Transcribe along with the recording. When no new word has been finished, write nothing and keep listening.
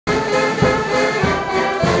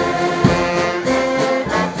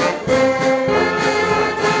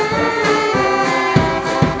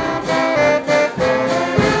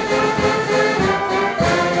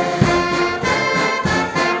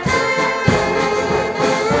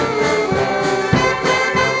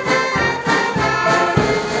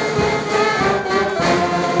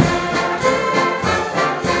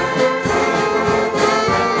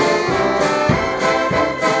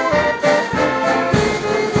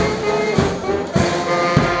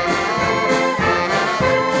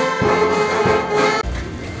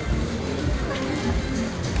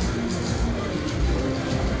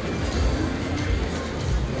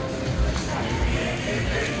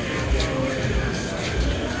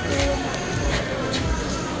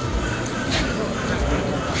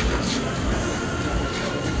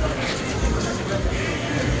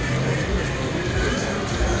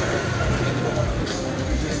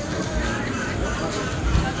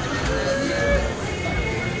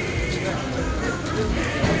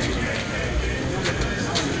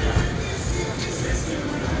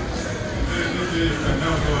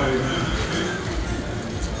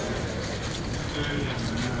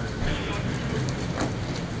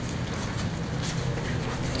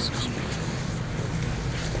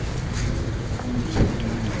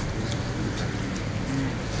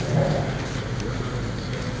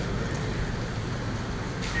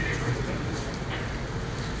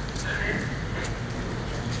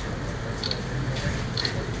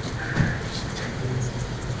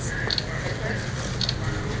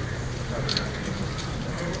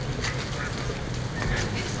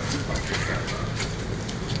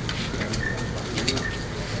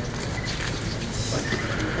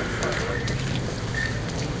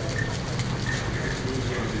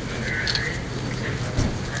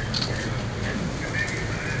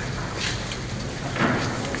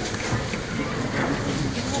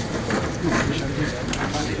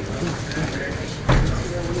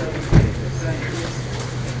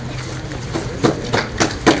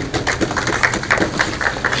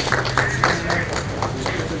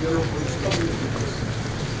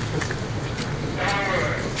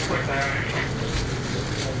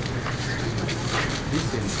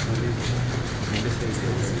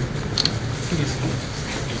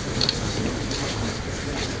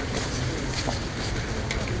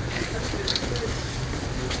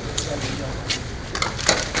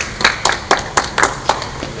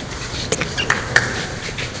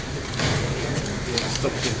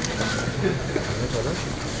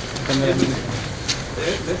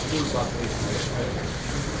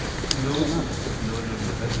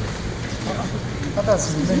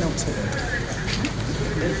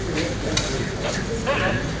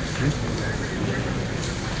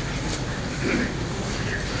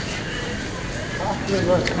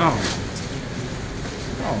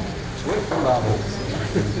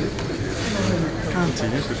Can't see,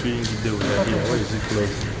 used to be in the here. Why is it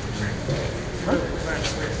closed?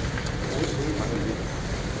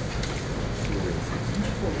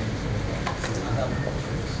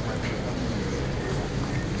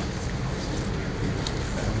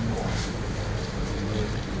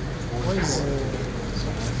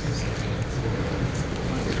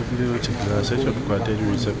 Such a quartet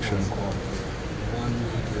reception.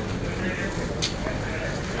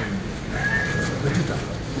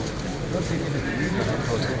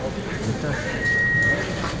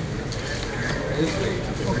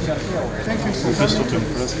 Thank you so much.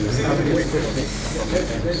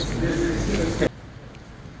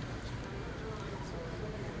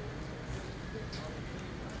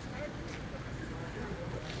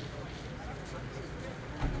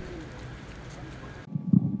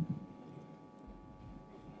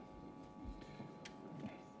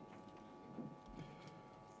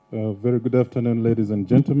 Very good afternoon, ladies and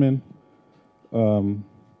gentlemen.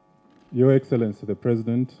 Your Excellency, the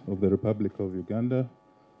President of the Republic of Uganda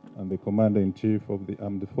and the Commander-in-Chief of the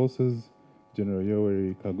Armed Forces, General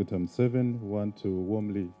Yoweri Kaguta Museveni, want to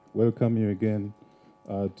warmly welcome you again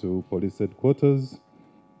to Police Headquarters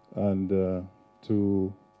and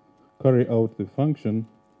to carry out the function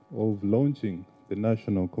of launching the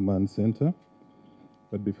National Command Center.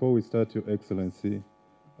 But before we start, Your Excellency,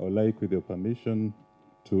 I would like, with your permission,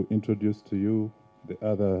 to introduce to you the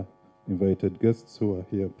other invited guests who are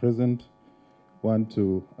here present. Want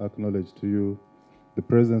to acknowledge to you the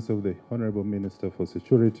presence of the Honorable Minister for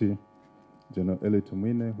Security, General Eli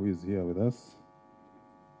Tumwine, who is here with us.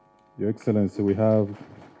 Your Excellency, we have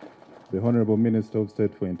the Honorable Minister of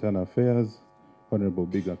State for Internal Affairs, Honorable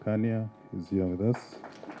Biga Kania, is here with us.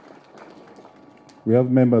 We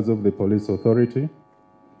have members of the Police Authority,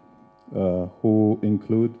 who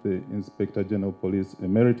include the Inspector General Police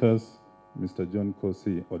Emeritus, Mr. John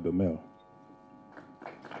Kosi Odomel.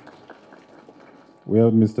 We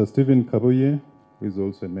have Mr. Stephen Kabuye, who is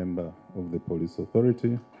also a member of the Police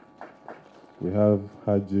Authority. We have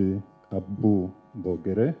Haji Abu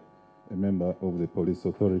Bogere, a member of the Police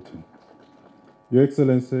Authority. Your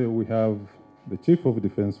Excellency, we have the Chief of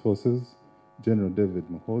Defense Forces, General David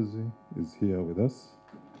Muhoozi, is here with us.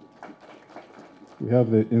 We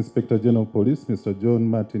have the Inspector General Police, Mr. John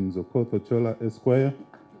Martin Zokotho Chola Esquire,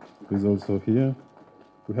 who is also here.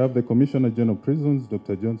 We have the Commissioner General Prisons,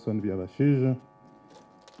 Dr. Johnson Byabashija,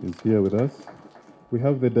 is here with us. We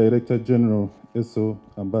have the Director General ESO,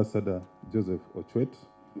 Ambassador Joseph Ochwet,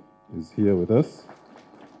 is here with us.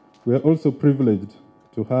 We are also privileged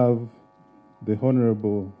to have the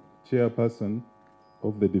Honorable Chairperson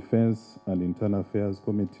of the Defense and Internal Affairs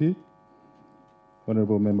Committee,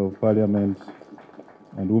 Honorable Member of Parliament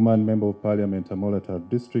and Woman Member of Parliament, Amolatar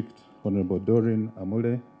District, Honorable Doreen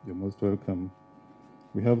Amule, you're most welcome.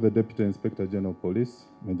 We have the Deputy Inspector General Police,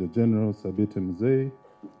 Major General Sabiti Mzee.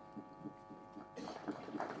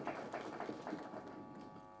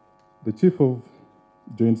 The Chief of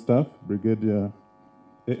Joint Staff, Brigadier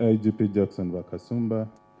AIGP Jackson Vakasumba.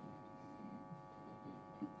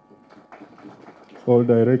 All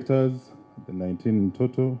directors, the 19 in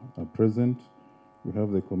total, are present. We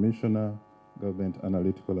have the Commissioner, Government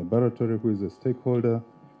Analytical Laboratory, who is a stakeholder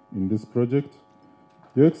in this project.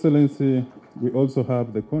 Your Excellency, we also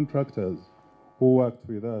have the contractors who worked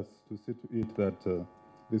with us to see to it that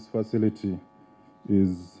this facility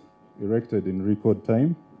is erected in record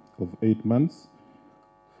time of 8 months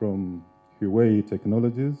from Huawei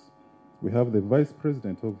Technologies. We have the Vice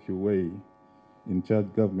President of Huawei in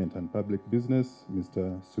charge Government and Public Business,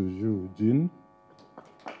 Mr. Suju Jin.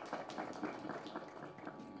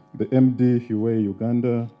 The MD Huawei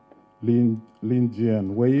Uganda, Lin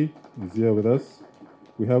Jian Wei, is here with us.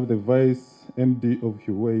 We have the Vice MD of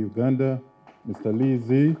Huawei Uganda, Mr. Li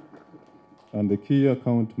Zi, and the Key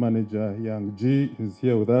Account Manager, Yang Ji, is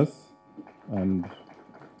here with us. And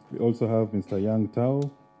we also have Mr. Yang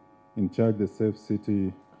Tao, in charge of the Safe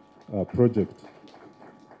City project.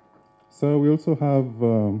 So we also have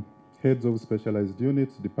heads of specialized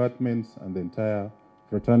units, departments, and the entire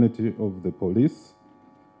fraternity of the police,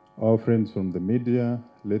 our friends from the media,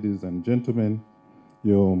 ladies and gentlemen,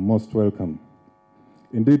 you're most welcome.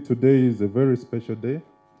 Indeed, today is a very special day,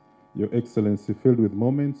 Your Excellency, filled with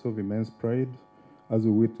moments of immense pride as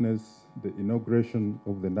we witness the inauguration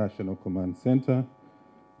of the National Command Center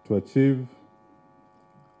to achieve,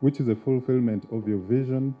 which is a fulfillment of your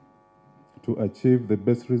vision to achieve the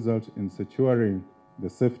best result in securing the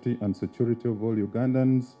safety and security of all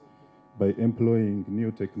Ugandans by employing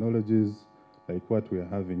new technologies like what we are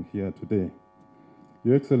having here today.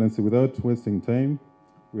 Your Excellency, without wasting time,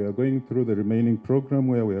 we are going through the remaining program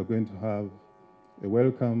where we are going to have a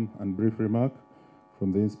welcome and brief remark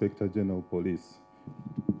from the Inspector General of Police.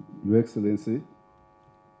 Your Excellency,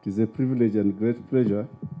 it is a privilege and great pleasure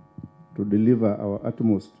to deliver our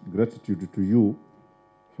utmost gratitude to you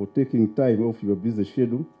for taking time off your busy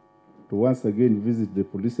schedule to once again visit the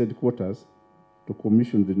police headquarters to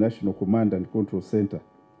commission the National Command and Control Center.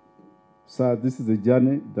 Sir, this is a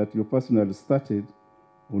journey that you personally started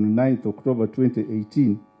on 9th October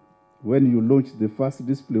 2018 when you launched the first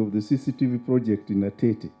display of the CCTV project in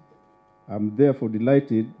Atete. I'm therefore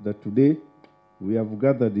delighted that today we have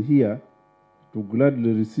gathered here to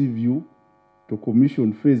gladly receive you to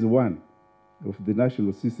commission phase 1 of the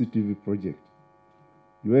National CCTV project.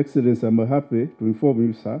 Your Excellency, I'm happy to inform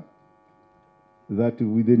you, sir, that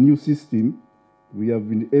with the new system, we have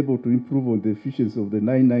been able to improve on the efficiency of the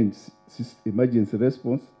 9/9 emergency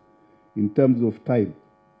response in terms of time.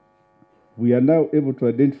 We are now able to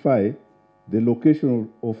identify the location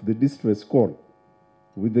of the distress call.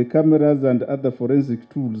 With the cameras and other forensic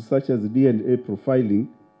tools such as DNA profiling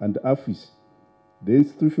and AFIS, the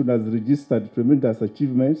institution has registered tremendous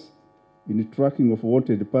achievements in the tracking of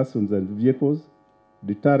wanted persons and vehicles,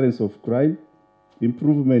 deterrence of crime,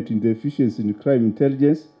 improvement in the efficiency in crime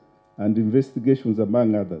intelligence and investigations,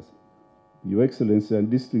 among others. Your Excellency and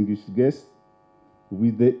distinguished guests,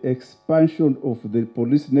 with the expansion of the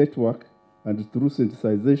police network and through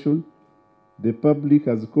sensitization, the public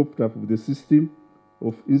has coped up with the system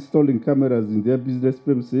of installing cameras in their business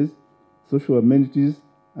premises, social amenities,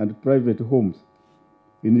 and private homes.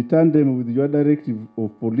 In tandem with your directive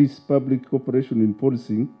of police-public cooperation in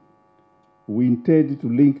policing, we intend to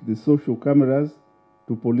link the social cameras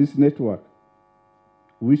to police network,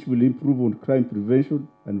 which will improve on crime prevention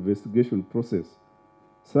and investigation process.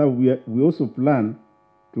 So we also plan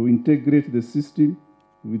to integrate the system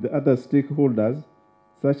with other stakeholders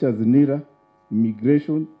such as NIRA,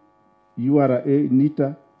 immigration, URA,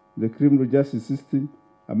 NITA, the criminal justice system,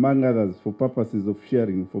 among others, for purposes of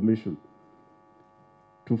sharing information.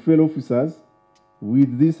 To fellow officers,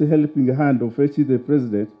 with this helping hand of the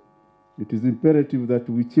President, it is imperative that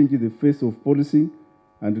we change the face of policing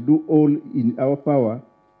and do all in our power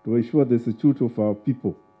to ensure the security of our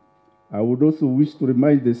people. I would also wish to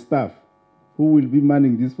remind the staff who will be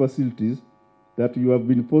manning these facilities that you have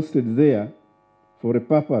been posted there for a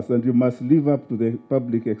purpose and you must live up to the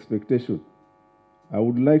public expectation. I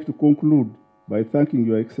would like to conclude by thanking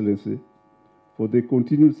Your Excellency for the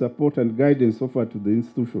continued support and guidance offered to the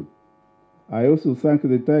institution. I also thank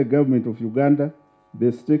the entire government of Uganda, the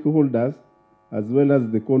stakeholders, as well as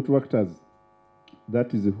the contractors,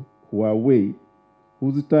 that is Huawei,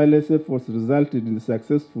 whose tireless efforts resulted in the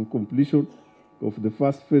successful completion of the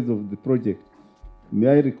first phase of the project. May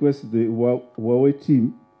I request the Huawei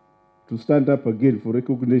team to stand up again for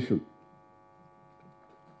recognition.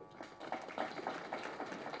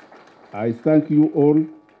 I thank you all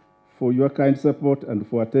for your kind support and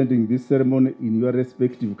for attending this ceremony in your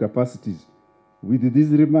respective capacities. With these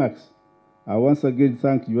remarks, I once again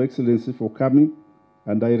thank Your Excellency for coming,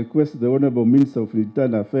 and I request the Honorable Minister of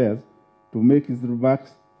Internal Affairs to make his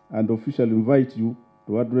remarks and officially invite you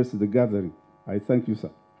to address the gathering. I thank you, sir.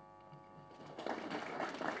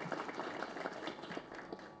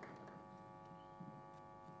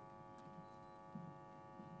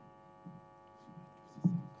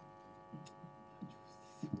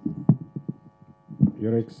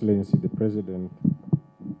 Your Excellency, the President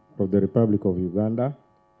of the Republic of Uganda,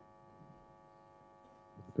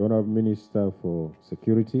 the Honorable Minister for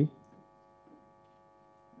Security,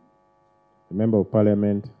 the Member of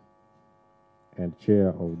Parliament and Chair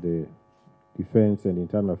of the Defense and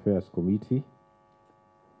Internal Affairs Committee,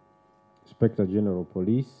 Inspector General of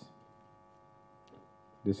Police,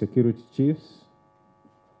 the Security Chiefs,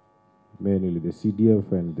 mainly the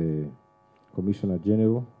CDF and the Commissioner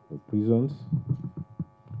General of Prisons,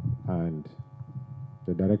 and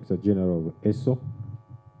the Director General of ESO,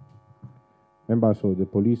 members of the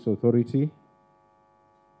Police Authority,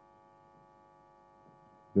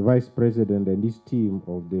 the Vice President and his team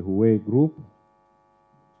of the Huawei Group,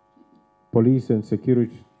 police and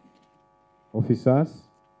security officers,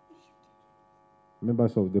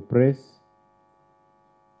 members of the press,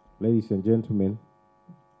 ladies and gentlemen,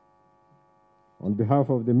 on behalf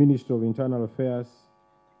of the Ministry of Internal Affairs,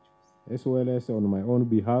 as well as on my own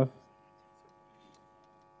behalf,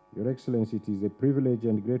 Your Excellency, it is a privilege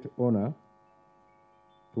and great honor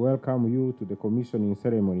to welcome you to the commissioning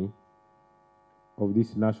ceremony of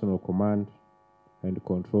this National Command and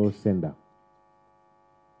Control Center.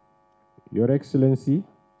 Your Excellency,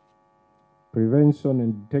 prevention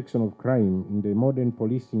and detection of crime in the modern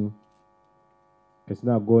policing is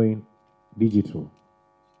now going digital.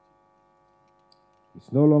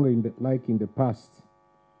 It's no longer like in the past,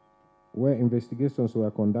 where investigations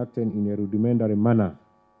were conducted in a rudimentary manner.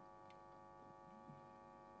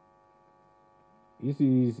 This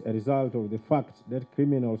is a result of the fact that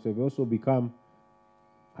criminals have also become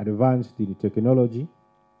advanced in technology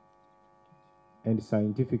and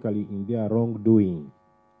scientifically in their wrongdoing.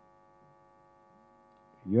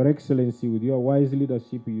 Your Excellency, with your wise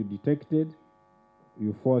leadership, you detected,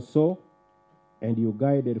 you foresaw, and you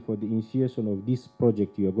guided for the initiation of this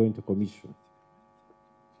project you are going to commission.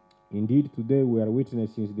 Indeed, today we are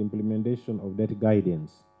witnessing the implementation of that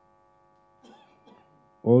guidance.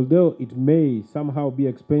 Although it may somehow be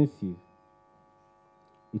expensive,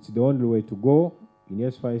 it's the only way to go in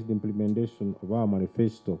as far as the implementation of our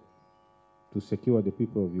manifesto to secure the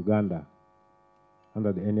people of Uganda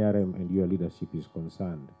under the NRM and your leadership is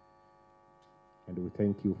concerned. And we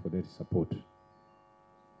thank you for that support.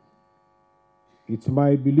 It's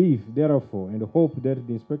my belief, therefore, and hope that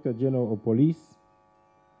the Inspector General of Police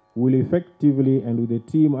will effectively and with the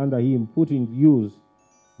team under him put in use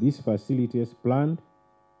this facility as planned.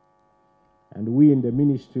 And we in the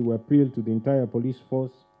ministry will appeal to the entire police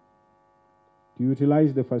force to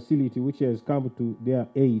utilize the facility which has come to their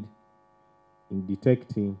aid in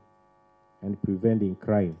detecting and preventing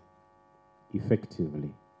crime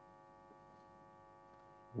effectively.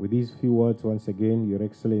 With these few words, once again, Your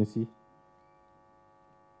Excellency,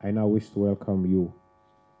 I now wish to welcome you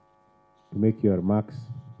to make your remarks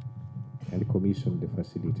and commission the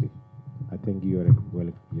facility. I thank you,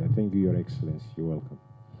 Your Excellency. You're welcome.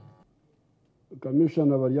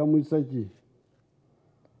 Commissioner Museveni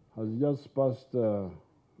has just passed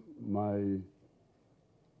my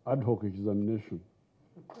ad hoc examination.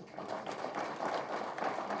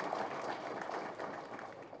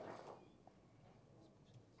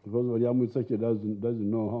 Because Museveni doesn't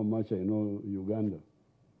know how much I know Uganda.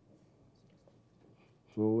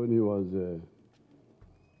 So when he was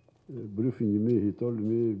briefing me, he told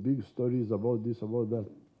me big stories about this, about that.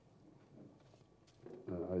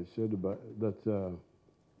 I said that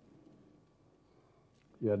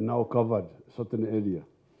he had now covered a certain area,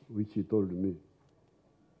 which he told me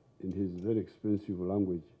in his very expensive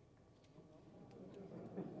language.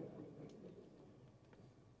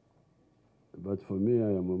 But for me, I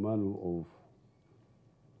am a man of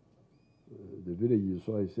the villages,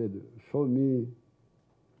 so I said, show me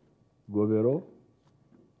Govero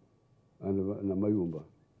and Namayumba.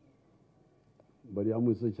 But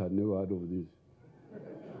Yamusech had never heard of this.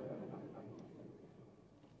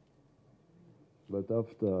 But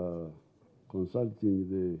after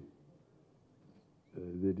consulting,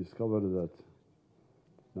 they discovered that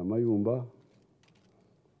Namayumba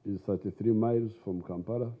is 33 miles from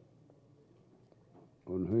Kampala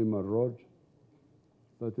on Hoima Road,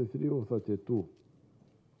 33 or 32.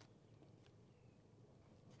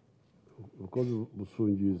 Because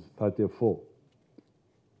Busunji is 34.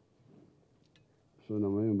 So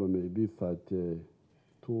Namayumba may be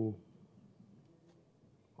 32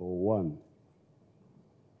 or 1.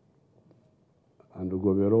 And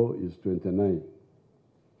Govero is 29.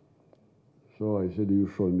 So I said,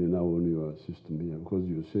 you show me now on your system here, because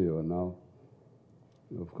you say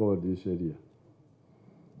you have covered this area.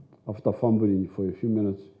 After fumbling for a few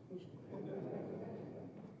minutes,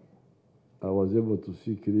 I was able to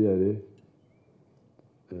see clearly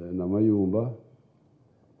Namayumba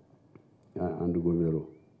and Govero.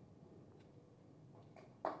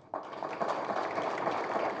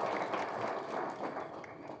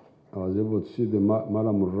 I was able to see the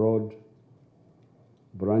Maram Road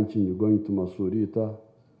branching, going to Masurita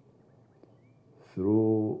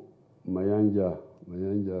through Mayanja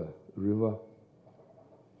River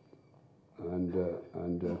and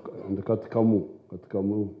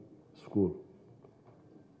Katkamu School.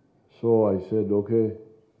 So I said, okay,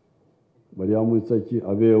 Mariamu Tsaki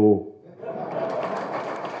Aveo.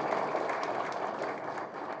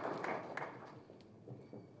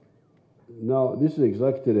 Now, this is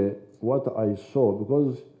exactly what I saw,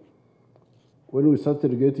 because when we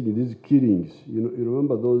started getting these killings, you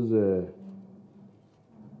remember those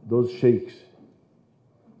those sheikhs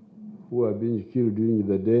who are being killed during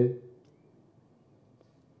the day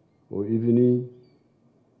or evening.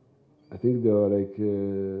 I think there were like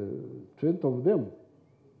 20 of them,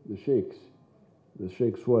 the sheikhs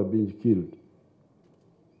who are being killed.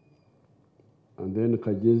 And then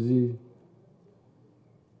Kajezi,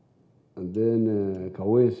 and then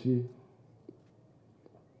Kawesi,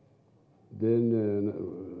 then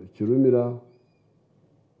Chirumira,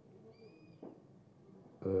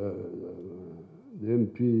 the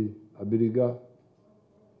MP Abiriga.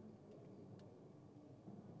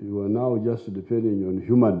 You are now just depending on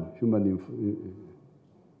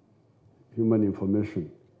human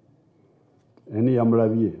information. Any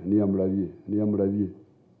Yamravie.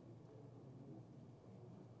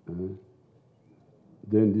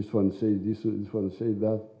 Then this one says this one says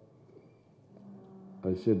that.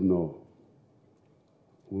 I said no.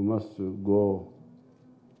 We must go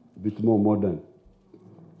a bit more modern.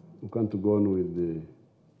 We can't go on with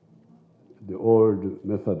the old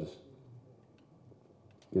methods.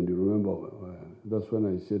 And you remember, that's when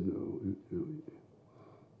I said, you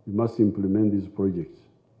must implement these projects.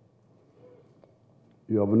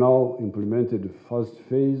 You have now implemented the first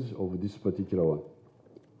phase of this particular one.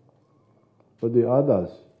 But the others,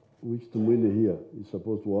 which Tumwine here is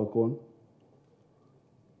supposed to work on,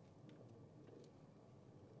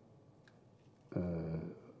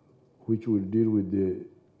 which will deal with the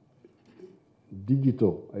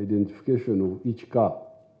digital identification of each car,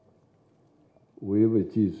 wherever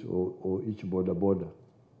it is, or each border.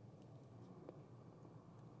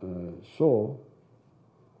 So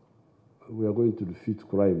we are going to defeat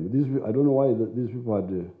crime. I don't know why these people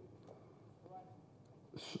had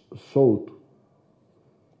sought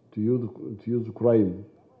to use crime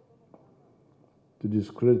to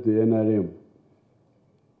discredit the NRM.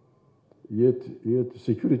 Yet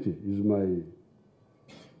security is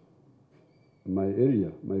my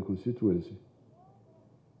area, my constituency.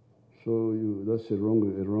 So that's a wrong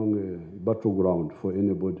battleground for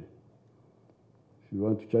anybody. If you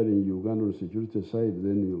want to challenge Uganda on the security side,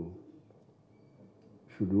 then you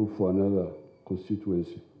should look for another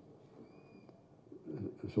constituency.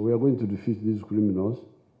 So we are going to defeat these criminals.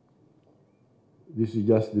 This is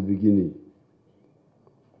just the beginning.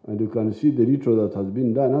 And you can see the ritual that has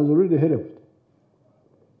been done has already helped.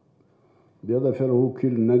 The other fellow who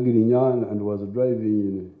killed Nagirinya and was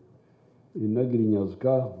driving in Nagirinya's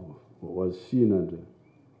car was seen, and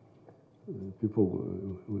people,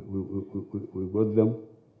 we got them.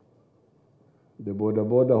 The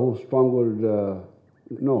border who strangled,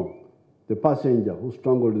 the passenger who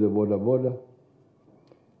strangled the border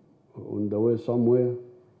on the way somewhere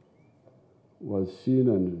was seen,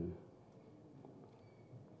 and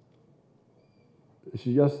it's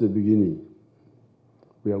just the beginning.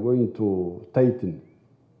 We are going to tighten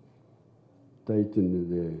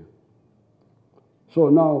the. So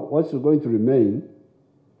now what's going to remain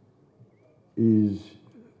is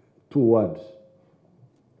two words.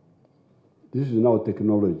 This is now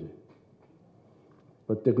technology.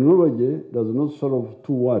 But technology does not solve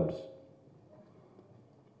two words.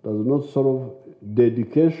 Does not solve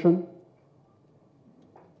dedication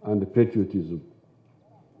and patriotism.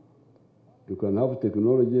 You can have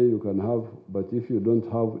technology, but if you don't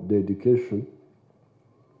have dedication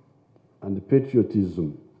and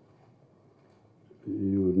patriotism,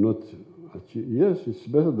 you will not achieve. Yes, it's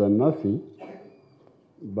better than nothing,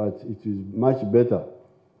 but it is much better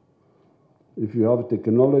if you have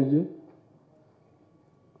technology,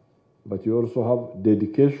 but you also have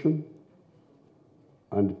dedication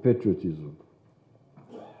and patriotism,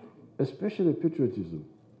 especially patriotism.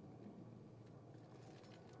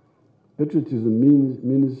 Patriotism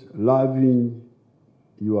means loving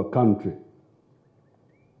your country.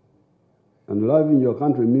 And loving your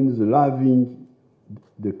country means loving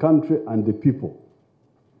the country and the people.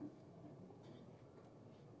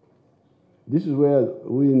 This is where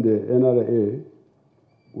we in the NRA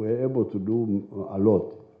were able to do a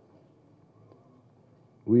lot.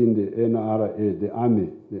 We in the NRA, the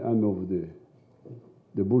army of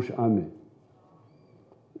the Bush Army,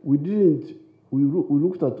 we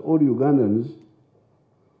looked at all Ugandans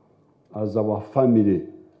as our family.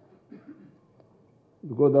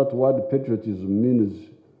 Because that word patriotism means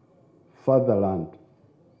fatherland,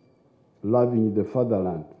 loving the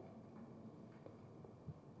fatherland.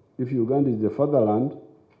 If Uganda is the fatherland,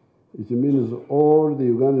 it means all the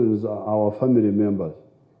Ugandans are our family members.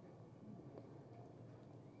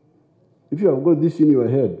 If you have got this in your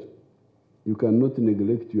head, you cannot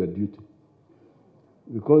neglect your duty.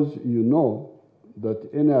 Because you know that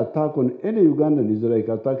any attack on any Ugandan is like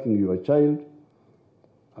attacking your child,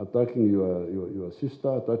 attacking your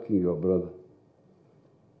sister, attacking your brother.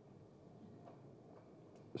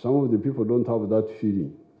 Some of the people don't have that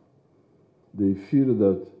feeling. They feel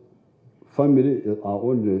that family are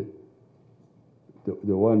only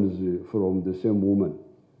the ones from the same woman.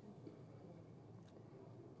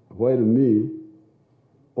 While me,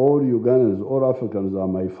 all Ugandans, all Africans are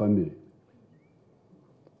my family.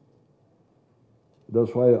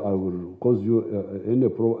 That's why I will cause you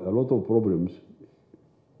a lot of problems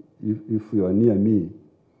if you are near me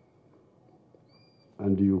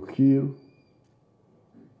and you kill,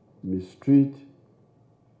 mistreat,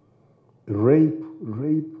 rape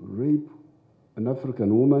an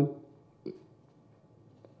African woman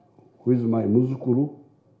who is my muzukuru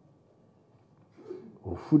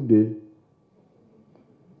or Fude.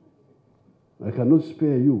 I cannot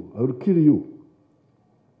spare you. I will kill you.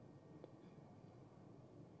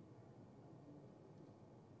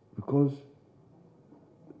 Because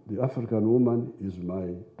the African woman is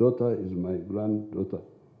my daughter, is my granddaughter.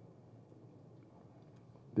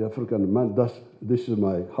 The African man, this is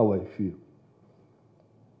how I feel.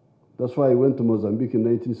 That's why I went to Mozambique in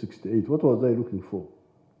 1968. What was I looking for?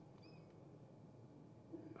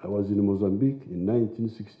 I was in Mozambique in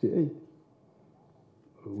 1968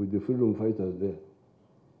 with the freedom fighters there.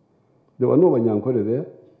 There were no Banyankole there.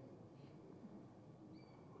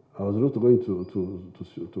 I was not going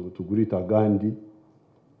to greet Gandhi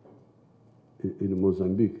in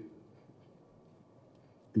Mozambique.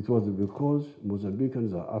 It was because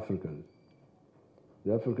Mozambicans are Africans.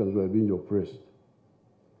 The Africans were being oppressed.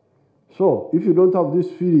 So, if you don't have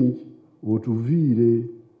this feeling,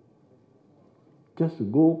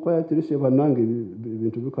 just go quietly, say banange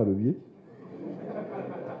bintu bikarubye.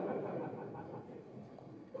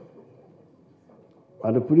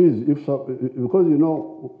 And please, because you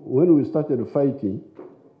know, when we started fighting,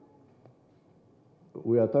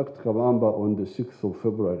 we attacked Kabamba on the 6th of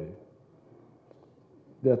February.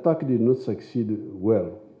 The attack did not succeed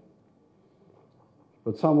well.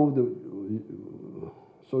 But some of the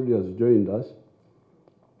soldiers joined us.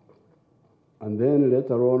 And then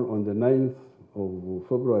later on the 9th of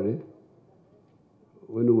February,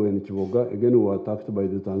 when we were in Chiboga, again we were attacked by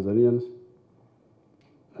the Tanzanians.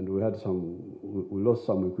 And we lost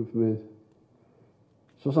some equipment.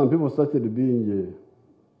 So some people started being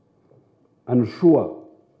unsure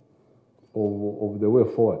of the way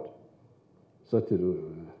forward. So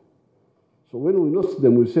when we lost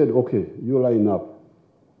them, we said, okay, you line up.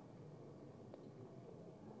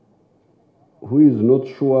 Who is not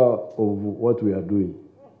sure of what we are doing?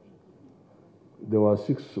 There were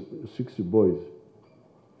six boys.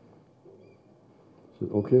 I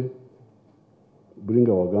said, okay, bring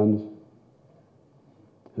our guns.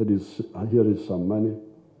 Here is some money.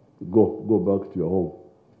 Go back to your home.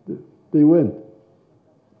 They went.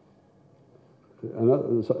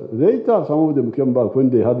 And later, some of them came back when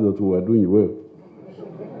they heard that we were doing well.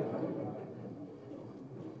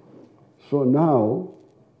 So now,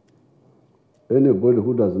 anybody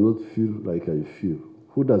who does not feel like I feel,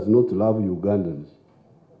 who does not love Ugandans,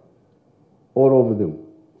 all of them,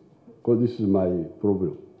 because this is my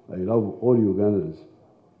problem. I love all Ugandans,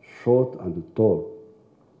 short and tall,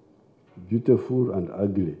 beautiful and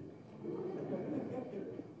ugly.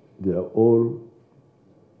 They are all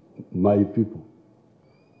my people,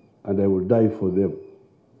 and I will die for them.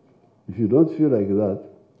 If you don't feel like that,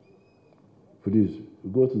 please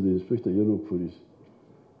go to the Inspector General of Police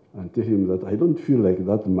and tell him that I don't feel like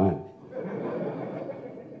that man.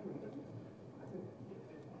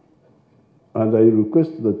 And I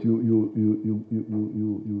request that you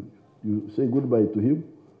say goodbye to him.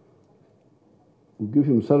 You give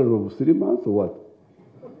him salary of 3 months or what?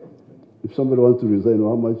 If somebody wants to resign,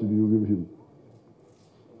 how much do you give him?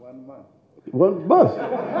 1 month. 1 month.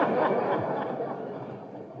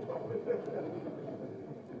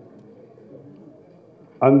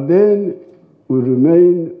 And then we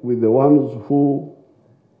remain with the ones who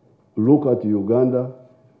look at Uganda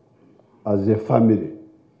as a family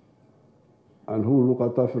and who look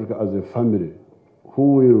at Africa as a family,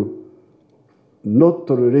 who will not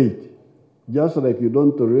tolerate, just like you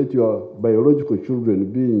don't tolerate your biological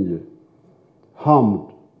children being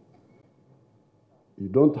harmed. You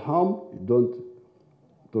don't harm, you don't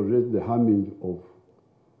tolerate the harming of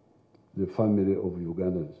the family of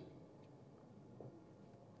Ugandans.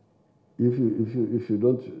 If you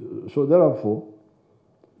don't, so therefore,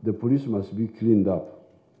 the police must be cleaned up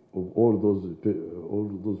of all those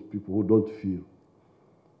people who don't feel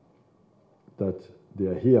that they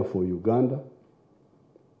are here for Uganda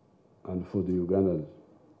and for the Ugandans.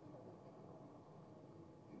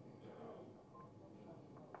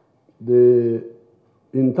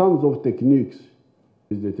 In terms of techniques,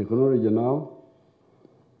 is the technology now,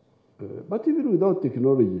 but even without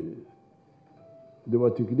technology, there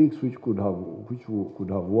were techniques which could have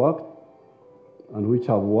worked and which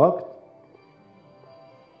have worked.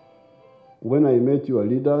 When I met your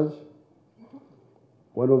leaders,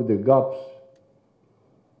 one of the gaps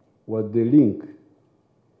was the link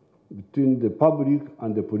between the public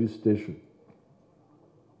and the police station.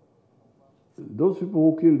 Those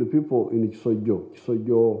people who killed the people in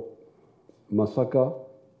Chisojo massacre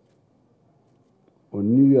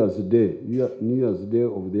on New Year's Day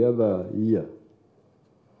of the other year,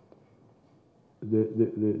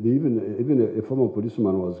 even a former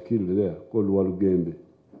policeman was killed there, called Walugembe.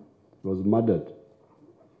 He was murdered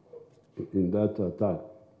in that attack.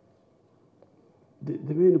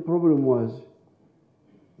 The main problem was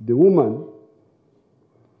the woman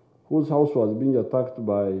whose house was being attacked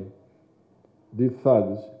by these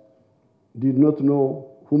thugs did not know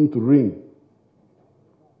whom to ring.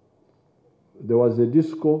 There was a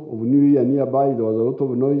disco of New Year nearby. There was a lot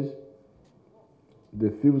of noise. The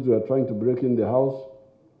thieves were trying to break in the house,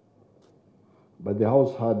 but the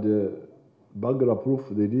house had burglar proof.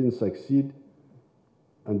 They didn't succeed,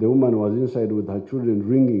 and the woman was inside with her children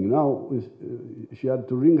ringing. Now she had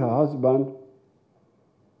to ring her husband,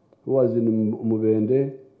 who was in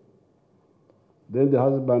Museveni. Then the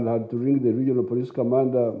husband had to ring the regional police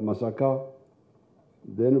commander, Masaka.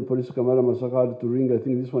 Then the police commander, Masaka, had to ring, I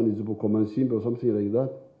think this one is Bukomansimbe or something like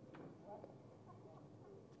that.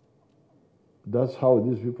 That's how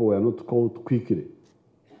these people were not caught quickly.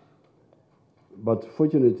 But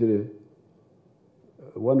fortunately,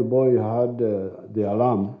 one boy had the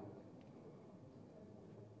alarm.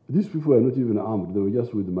 These people were not even armed. They were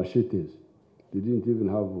just with machetes. They didn't even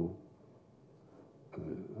have...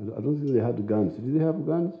 I don't think they had guns. Did they have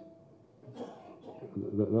guns?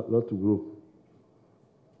 That group.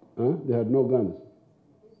 Huh? They had no guns.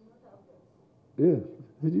 Yes,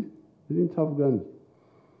 they didn't have guns.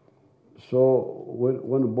 So when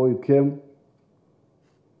one boy came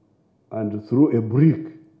and threw a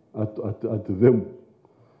brick at them.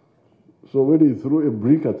 So when he threw a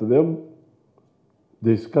brick at them,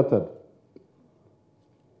 they scattered.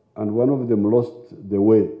 And one of them lost the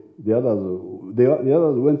way. The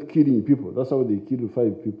others went killing people. That's how they killed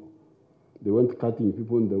 5 people. They went cutting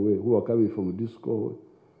people in the way who were coming from disco.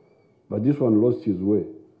 But this one lost his way.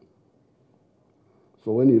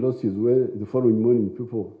 So when he lost his way, the following morning,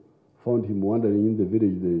 people found him wandering in the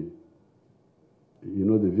village.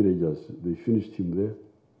 The villagers, they finished him there.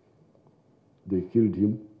 They killed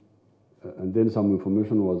him. And then some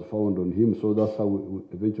information was found on him. So that's how we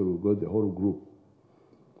eventually got the whole group.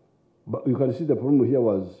 But you can see the problem here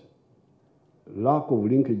was lack of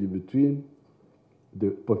linkage between the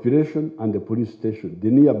population and the police station, the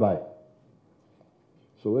nearby.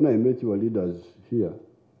 So when I met your leaders here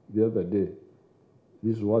the other day,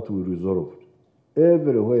 this is what we resolved.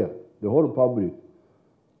 Everywhere, the whole public,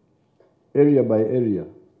 area by area,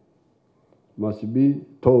 must be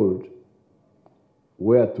told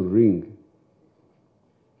where to ring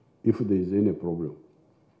if there is any problem.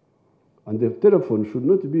 And the telephone should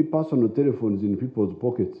not be personal telephones in people's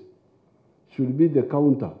pockets. Should be the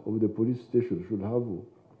counter of the police station should have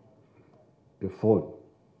a phone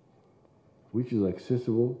which is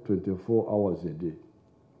accessible 24 hours a day.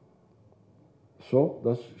 So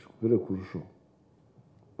that's very crucial.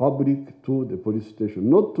 Public to the police station,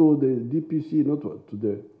 not to the DPC, not to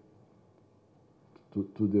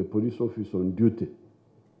the police officer on duty.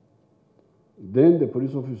 Then the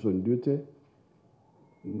police officer on duty,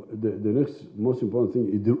 the next most important thing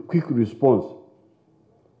is the quick response.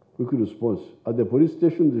 Quick response. At the police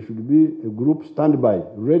station, there should be a group standby,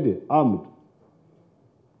 ready, armed.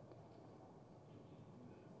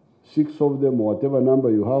 6 of them, or whatever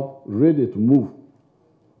number you have, ready to move.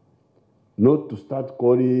 Not to start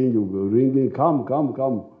calling, you ringing, come.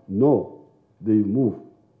 No, they move.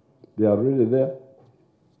 They are already there,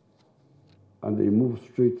 and they move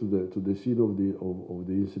straight to the scene of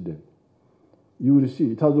the incident. You will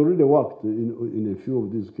see, it has already worked in a few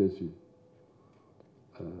of these cases.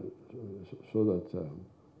 So that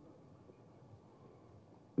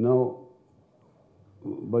now,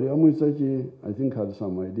 Bariamu Isachi, I think, had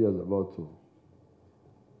some ideas about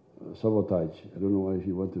sabotage. I don't know why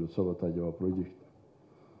he wanted to sabotage our project.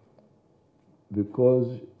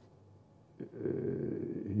 Because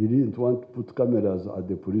he didn't want to put cameras at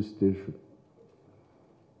the police station.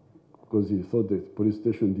 Because he thought the police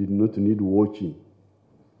station did not need watching.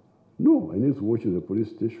 No, I need to watch the police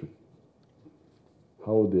station,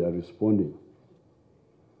 how they are responding.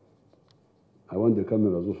 I want the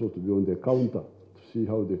cameras also to be on the counter to see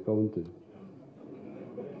how they counted.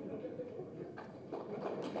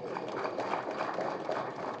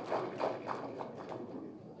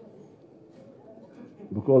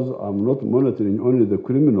 because I'm not monitoring only the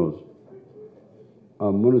criminals.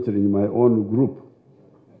 I'm monitoring my own group.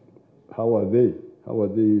 How are they? How are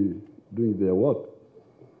they doing their work?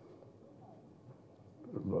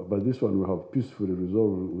 But this one we have peacefully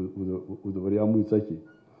resolved with Variamu Itaki.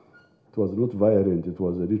 It was not violent, it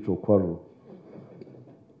was a little quarrel.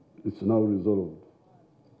 It's now resolved.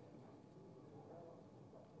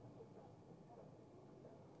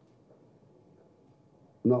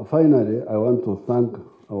 Now, finally, I want to thank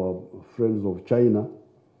our friends of China,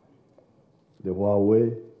 the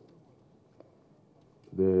Huawei.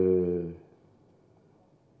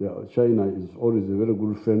 China is always a very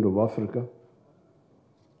good friend of Africa,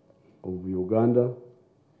 of Uganda,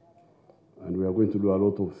 and we are going to do a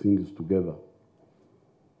lot of things together.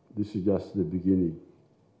 This is just the beginning.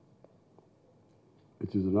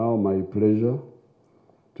 It is now my pleasure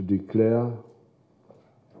to declare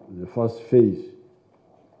the first phase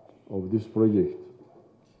of this project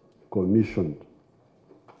commissioned.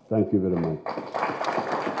 Thank you very much.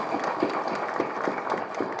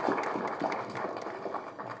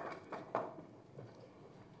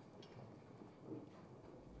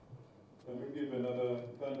 Can we give another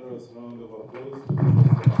thunderous round of applause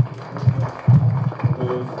for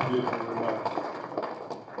those beautiful remarks?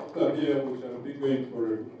 After here, we shall be going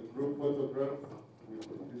for a group photograph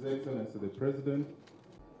with His Excellency the President.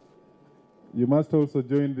 You must also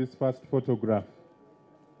join this first photograph.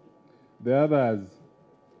 The others,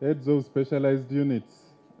 heads of specialized units,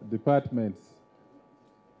 departments,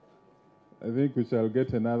 I think we shall get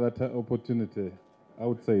another opportunity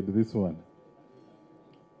outside this one.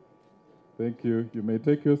 Thank you. You may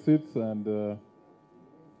take your seats and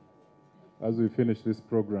as we finish this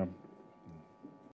program.